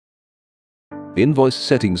Invoice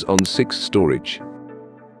settings on 6Storage.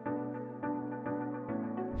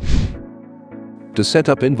 To set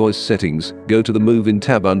up invoice settings, go to the Move In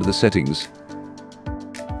tab under the Settings.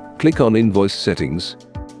 Click on Invoice Settings.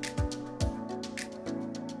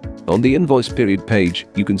 On the invoice period page,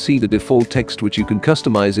 you can see the default text which you can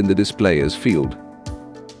customize in the Display As field.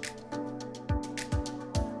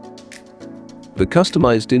 The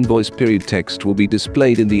customized invoice period text will be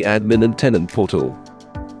displayed in the Admin and Tenant portal.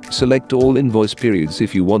 Select all invoice periods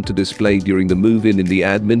if you want to display during the move-in in the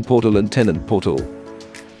Admin portal and Tenant portal.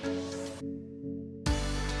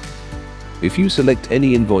 If you select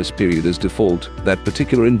any invoice period as default, that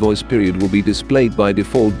particular invoice period will be displayed by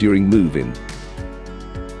default during move-in.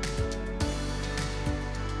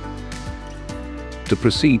 To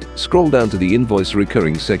proceed, scroll down to the Invoice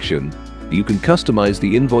Recurring section. You can customize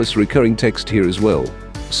the invoice recurring text here as well.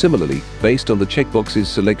 Similarly, based on the checkboxes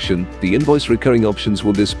selection, the invoice recurring options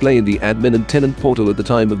will display in the Admin and Tenant portal at the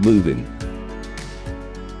time of move-in.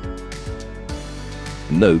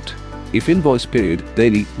 Note: if invoice period,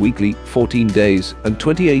 daily, weekly, 14 days, and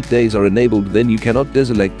 28 days are enabled, then you cannot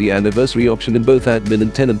deselect the anniversary option in both Admin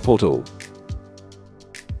and Tenant portal.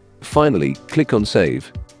 Finally, click on Save.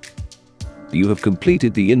 You have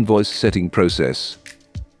completed the invoice setting process.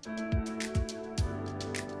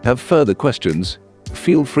 Have further questions?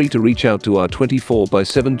 Feel free to reach out to our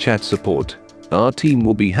 24/7 chat support. Our team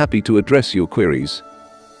will be happy to address your queries.